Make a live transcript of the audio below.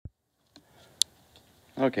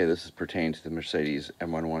Okay, this is pertaining to the Mercedes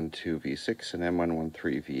M112 V6 and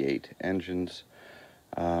M113 V8 engines.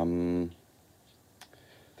 The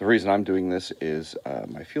reason I'm doing this is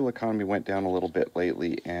my fuel economy went down a little bit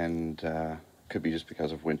lately, and could be just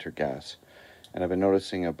because of winter gas. And I've been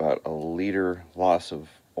noticing about a liter loss of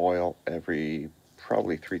oil every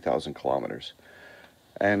probably 3,000 kilometers.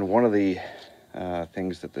 And one of the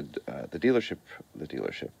things that the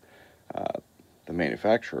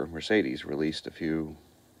manufacturer, Mercedes, released a few,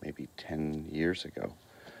 maybe 10 years ago,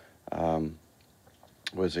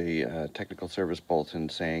 was a technical service bulletin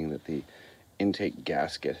saying that the intake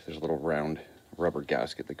gasket, there's a little round rubber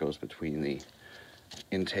gasket that goes between the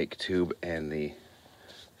intake tube and the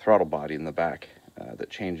throttle body in the back, that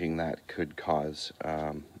changing that could cause,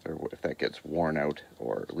 or if that gets worn out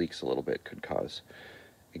or leaks a little bit, could cause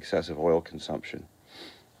excessive oil consumption.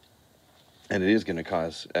 And it is going to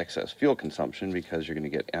cause excess fuel consumption because you're going to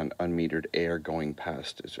get unmetered air going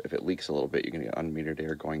past. If it leaks a little bit, you're going to get unmetered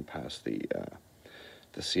air going past the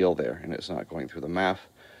seal there, and it's not going through the MAF.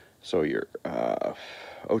 So your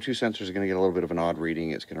O2 sensors are going to get a little bit of an odd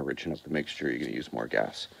reading. It's going to richen up the mixture. You're going to use more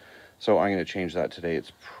gas. So I'm going to change that today.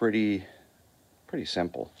 It's pretty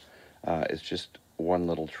simple. It's just one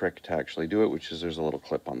little trick to actually do it, which is there's a little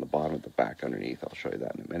clip on the bottom at the back underneath. I'll show you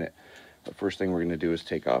that in a minute. The first thing we're going to do is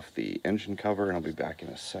take off the engine cover, and I'll be back in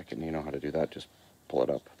a second. You know how to do that. Just pull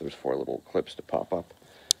it up. There's 4 little clips to pop up.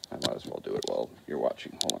 I might as well do it while you're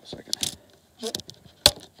watching. Hold on a second.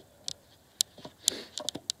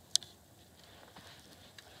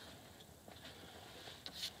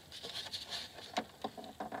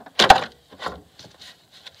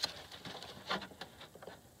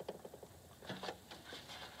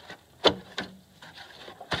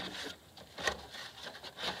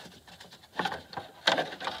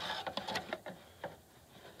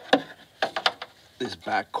 This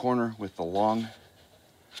back corner with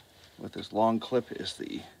this long clip is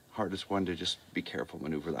the hardest one to just be careful,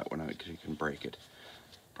 maneuver that one out because you can break it.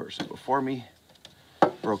 The person before me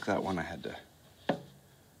broke that one. I had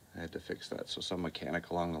to fix that. So some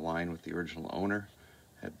mechanic along the line with the original owner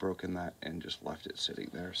had broken that and just left it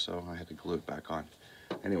sitting there, so I had to glue it back on.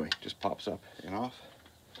 Anyway, just pops up and off.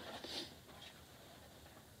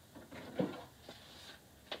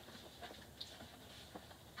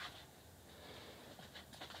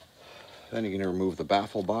 Then you're going to remove the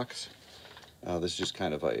baffle box. This is just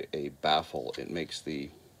kind of a baffle. It makes the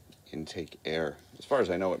intake air, as far as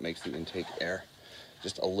I know, it makes the intake air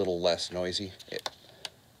just a little less noisy. It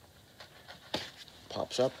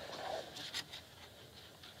pops up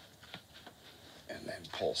and then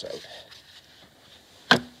pulls out.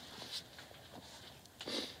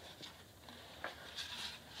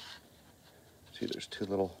 See, there's 2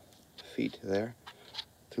 little feet there,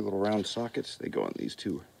 2 little round sockets. They go on these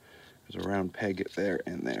 2. There's a round peg there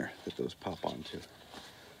and there that those pop onto. So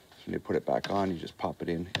when you put it back on, you just pop it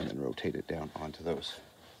in and then rotate it down onto those.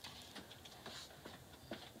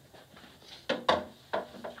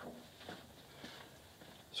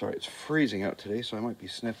 Sorry, it's freezing out today, so I might be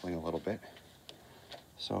sniffling a little bit.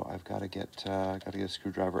 So I've got to get a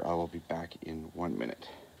screwdriver. I will be back in 1 minute.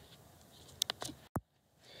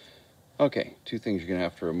 Okay, 2 things you're gonna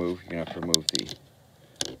have to remove. You're gonna have to remove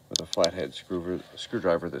with a flathead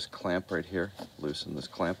screwdriver, this clamp right here. Loosen this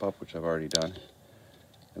clamp up, which I've already done.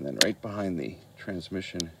 And then right behind the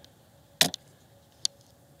transmission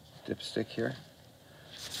dipstick here,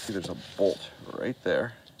 see there's a bolt right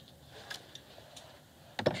there.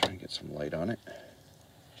 Try and get some light on it.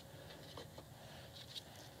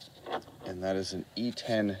 And that is an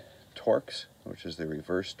E10 Torx, which is the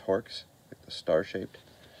reverse Torx, like the star-shaped.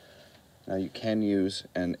 Now you can use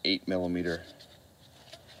an 8mm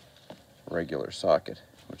regular socket,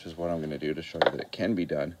 which is what I'm going to do to show you that it can be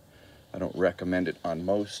done. I don't recommend it on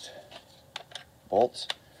most bolts,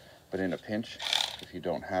 but in a pinch, if you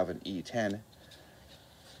don't have an E10,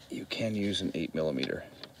 you can use an 8mm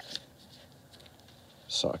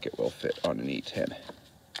socket. Will fit on an E10.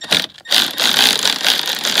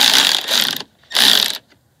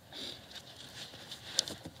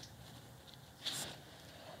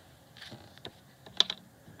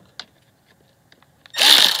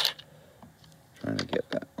 Trying to get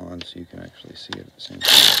that on so you can actually see it at the same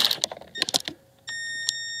time.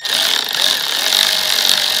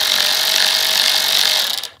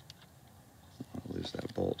 I'll lose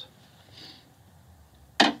that bolt.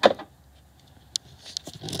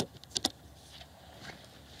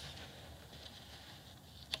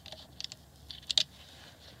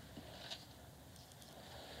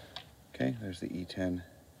 Okay, there's the E10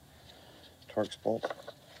 Torx bolt.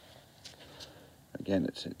 Again,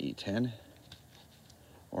 it's an E10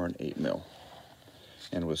 or an 8mm.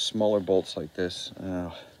 And with smaller bolts like this,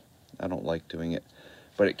 I don't like doing it,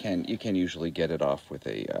 but you can usually get it off with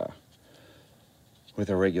a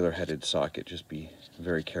regular headed socket. Just be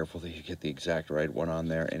very careful that you get the exact right one on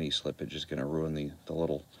there. Any slippage is going to ruin the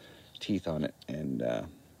little teeth on it and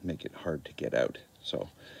make it hard to get out. So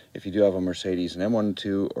if you do have a Mercedes, an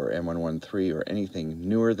M112 or M113 or anything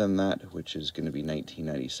newer than that, which is going to be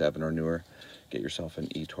 1997 or newer, get yourself an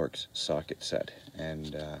eTorx socket set,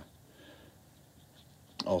 and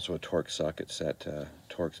also a Torx socket set,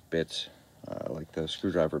 Torx bits, like the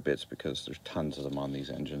screwdriver bits, because there's tons of them on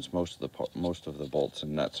these engines. Most of the bolts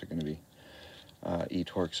and nuts are going to be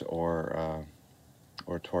eTorx or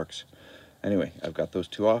Torx. Anyway, I've got those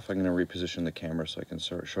two off. I'm going to reposition the camera so I can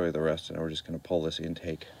show you the rest, and we're just going to pull this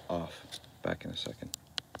intake off. Back in a second.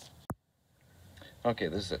 Okay,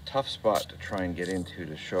 this is a tough spot to try and get into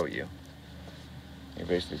to show you. You're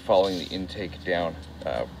basically following the intake down,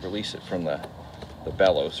 release it from the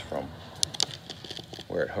bellows from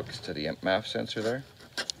where it hooks to the MAF sensor there.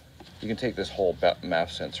 You can take this whole MAF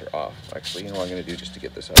sensor off. Actually, you know what I'm going to do just to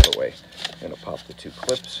get this out of the way? I'm going to pop the two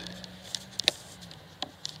clips.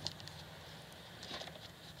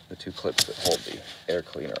 The two clips that hold the air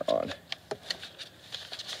cleaner on.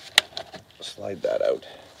 Slide that out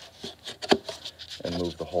and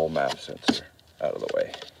move the whole MAF sensor out of the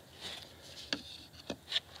way.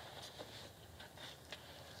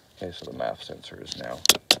 Okay, so the MAF sensor is now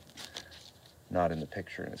not in the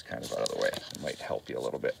picture and it's kind of out of the way. It might help you a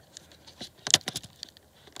little bit.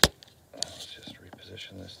 Let's just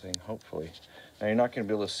reposition this thing, hopefully. Now you're not going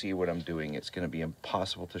to be able to see what I'm doing. It's going to be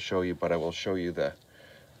impossible to show you, but I will show you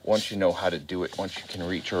once you know how to do it, once you can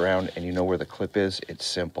reach around and you know where the clip is, it's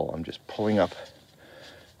simple. I'm just pulling up,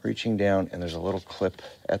 reaching down, and there's a little clip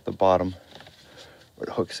at the bottom where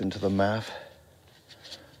it hooks into the MAF.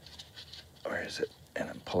 Where is it? And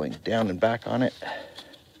I'm pulling down and back on it,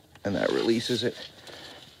 and that releases it.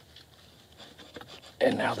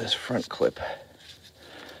 And now this front clip,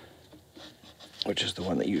 which is the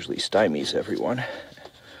one that usually stymies everyone,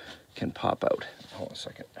 can pop out. Hold on a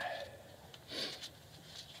second.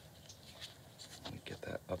 Let me get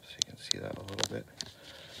that up so you can see that a little bit.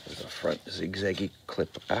 There's a front zigzaggy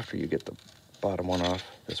clip. After you get the bottom one off,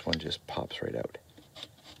 this one just pops right out.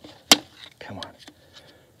 Come on.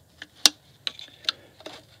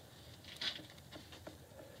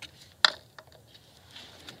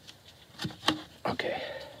 Okay.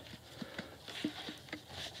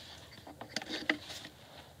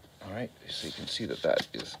 All right, so you can see that that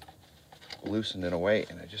is loosened in a way,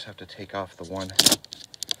 and I just have to take off the one.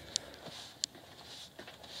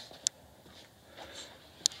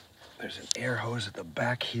 There's an air hose at the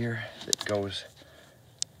back here that goes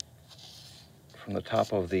from the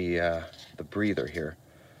top of the breather here.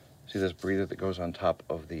 See this breather that goes on top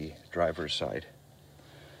of the driver's side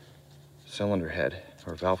cylinder head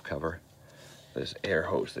or valve cover? This air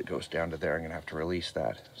hose that goes down to there, I'm gonna have to release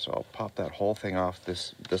that. So I'll pop that whole thing off.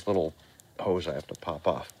 This little hose I have to pop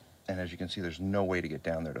off. And as you can see, there's no way to get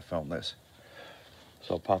down there to film this.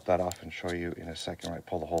 So I'll pop that off and show you in a second when I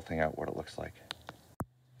pull the whole thing out what it looks like.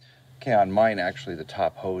 Okay, on mine actually the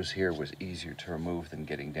top hose here was easier to remove than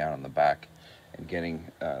getting down on the back and getting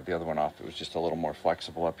the other one off. It was just a little more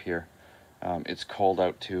flexible up here. It's cold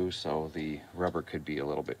out too, so the rubber could be a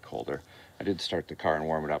little bit colder. I did start the car and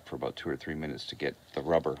warm it up for about 2 or 3 minutes to get the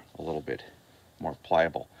rubber a little bit more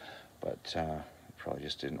pliable, but it probably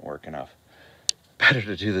just didn't work enough. Better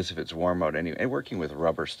to do this if it's warm out anyway. And working with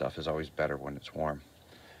rubber stuff is always better when it's warm.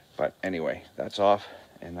 But anyway, that's off,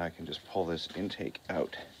 and I can just pull this intake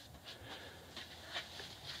out.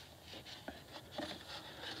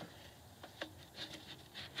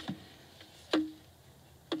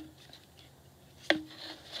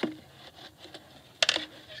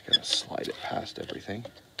 Slide it past everything.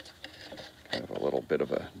 Kind of a little bit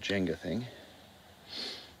of a Jenga thing.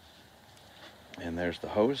 And there's the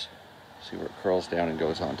hose. See where it curls down and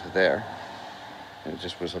goes onto there. And it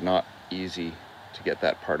just was not easy to get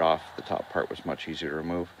that part off. The top part was much easier to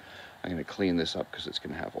remove. I'm going to clean this up because it's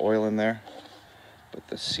going to have oil in there. But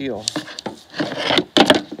the seal,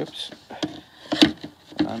 oops,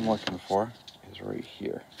 what I'm looking for is right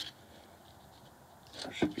here.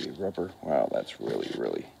 There should be rubber. Wow, that's really,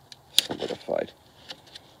 really solidified.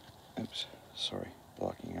 Oops, sorry,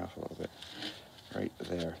 blocking off a little bit. Right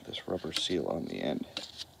there, this rubber seal on the end.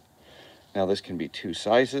 Now this can be two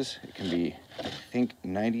sizes. It can be, I think,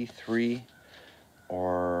 93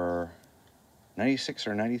 or 96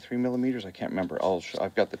 or 93 millimeters. I can't remember.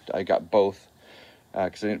 I got both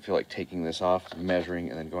because I didn't feel like taking this off, measuring,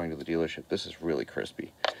 and then going to the dealership. This is really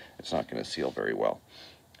crispy. It's not going to seal very well.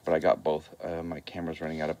 but I got both. My camera's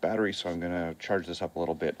running out of battery, so I'm going to charge this up a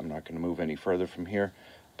little bit. I'm not going to move any further from here,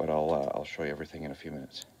 but I'll show you everything in a few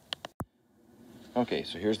minutes. Okay,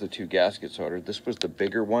 so here's the two gaskets ordered. This was the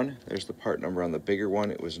bigger one. There's the part number on the bigger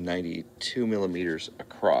one. It was 92 millimeters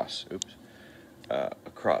across. Oops.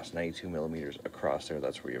 Across, 92 millimeters across there.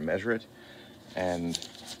 That's where you measure it. And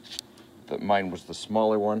mine was the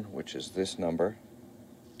smaller one, which is this number,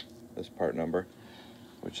 this part number,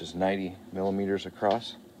 which is 90 millimeters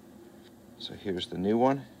across. So here's the new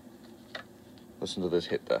one. Listen to this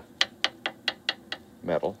hit the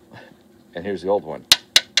metal. And here's the old one.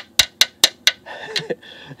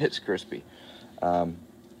 It's crispy.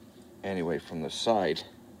 Anyway, from the side,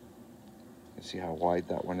 you see how wide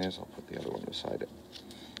that one is? I'll put the other one beside it.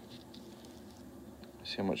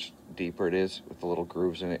 See how much deeper it is with the little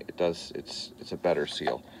grooves in it? It's a better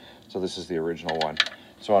seal. So this is the original one.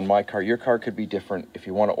 So on my car, your car could be different. If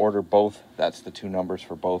you want to order both, that's the two numbers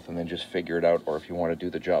for both, and then just figure it out. Or if you want to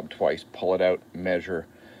do the job twice, pull it out, measure.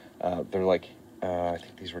 They're like, I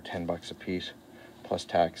think these were $10 a piece, plus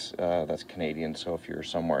tax. That's Canadian, so if you're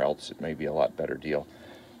somewhere else, it may be a lot better deal.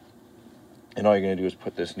 And all you're going to do is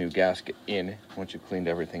put this new gasket in once you've cleaned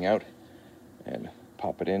everything out, and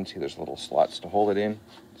pop it in. See, there's little slots to hold it in.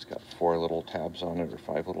 It's got 4 little tabs on it, or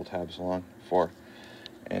 5 little tabs long, 4.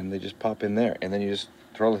 And they just pop in there. And then you just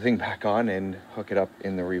throw the thing back on and hook it up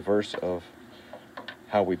in the reverse of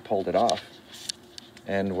how we pulled it off.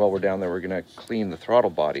 And while we're down there, we're gonna clean the throttle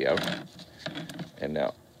body out. And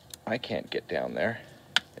now, I can't get down there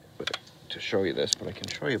to show you this, but I can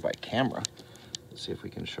show you by camera. Let's see if we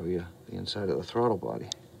can show you the inside of the throttle body.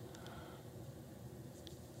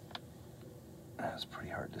 That's pretty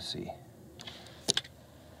hard to see.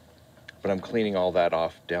 But I'm cleaning all that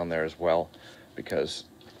off down there as well, because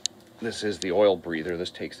this is the oil breather. This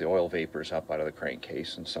takes the oil vapors up out of the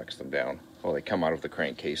crankcase and sucks them down. Well, they come out of the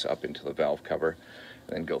crankcase up into the valve cover,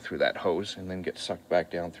 and then go through that hose, and then get sucked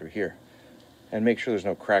back down through here. And make sure there's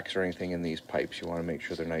no cracks or anything in these pipes. You want to make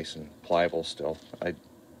sure they're nice and pliable still.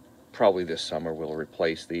 Probably this summer we'll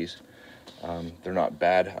replace these. They're not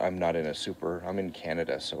bad. I'm in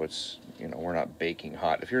Canada, so it's, we're not baking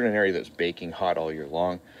hot. If you're in an area that's baking hot all year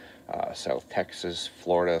long, South Texas,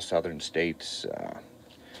 Florida, southern states,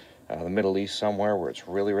 the Middle East somewhere where it's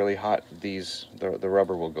really, really hot, the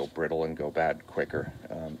rubber will go brittle and go bad quicker.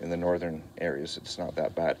 In the northern areas, it's not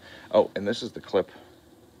that bad. Oh, and this is the clip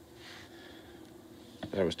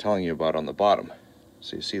that I was telling you about on the bottom.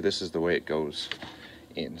 So you see, this is the way it goes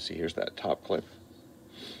in. See, here's that top clip.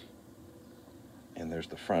 And there's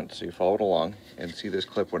the front. So you follow it along and see this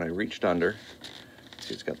clip when I reached under.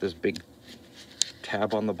 See, it's got this big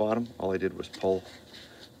tab on the bottom. All I did was pull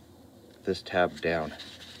this tab down.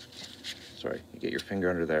 Sorry, you get your finger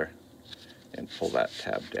under there and pull that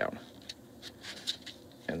tab down.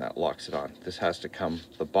 And that locks it on. This has to come,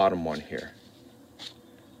 the bottom one here.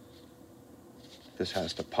 This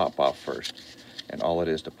has to pop off first. And all it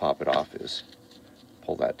is to pop it off is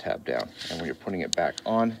pull that tab down. And when you're putting it back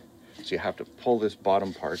on, so you have to pull this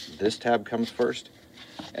bottom part. This tab comes first,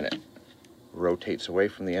 and it rotates away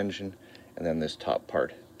from the engine, and then this top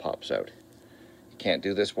part pops out. You can't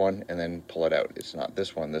do this one and then pull it out. It's not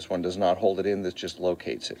this one. This one does not hold it in. This just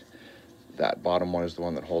locates it. That bottom one is the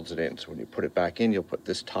one that holds it in. So when you put it back in, you'll put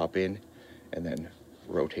this top in, and then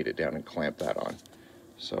rotate it down and clamp that on.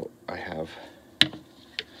 So I have,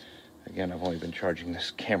 again, I've only been charging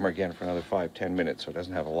this camera again for another 5-10 minutes, so it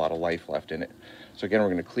doesn't have a lot of life left in it. So again, we're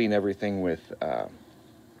going to clean everything with,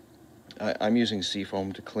 I'm using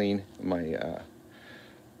Seafoam to clean my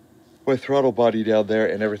throttle body down there,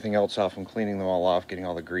 and everything else off. I'm cleaning them all off, getting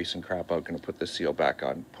all the grease and crap out. Going to put this seal back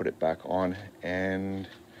on, put it back on, and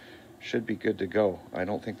should be good to go. I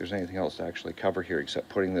don't think there's anything else to actually cover here except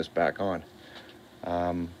putting this back on.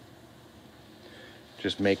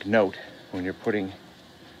 Just make note when you're putting,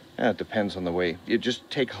 it depends on the way, you just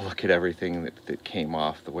take a look at everything that came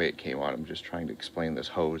off, the way it came on. I'm just trying to explain this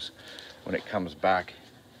hose. When it comes back,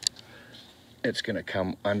 it's going to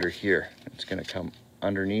come under here. It's going to come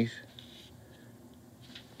underneath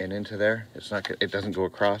and into there. It's not, it doesn't go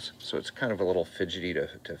across, so it's kind of a little fidgety to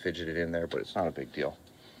fidget it in there, but it's not a big deal.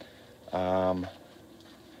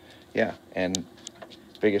 Yeah, and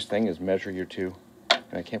biggest thing is measure your two.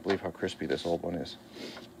 And I can't believe how crispy this old one is.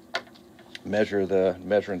 Measure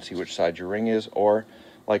and see which side your ring is, or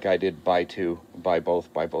like I did, buy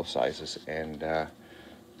both sizes, and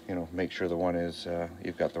make sure the one is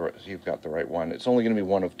you've got the right one. It's only going to be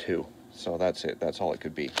one of two, so that's it. That's all it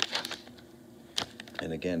could be.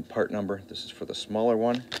 And again, part number. This is for the smaller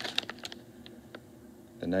one,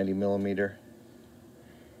 the 90 millimeter,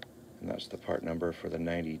 and that's the part number for the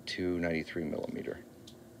 92, 93 millimeter.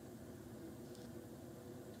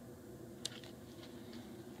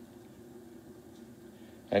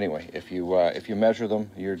 Anyway, if you measure them,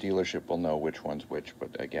 your dealership will know which one's which, but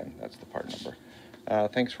again, that's the part number.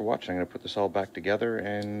 Thanks for watching. I'm going to put this all back together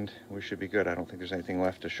and we should be good. I don't think there's anything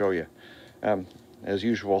left to show you. As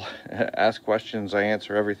usual, ask questions. I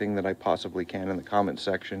answer everything that I possibly can in the comments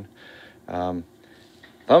section.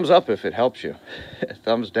 Thumbs up if it helps you.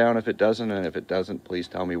 Thumbs down if it doesn't, and if it doesn't, please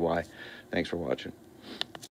tell me why. Thanks for watching.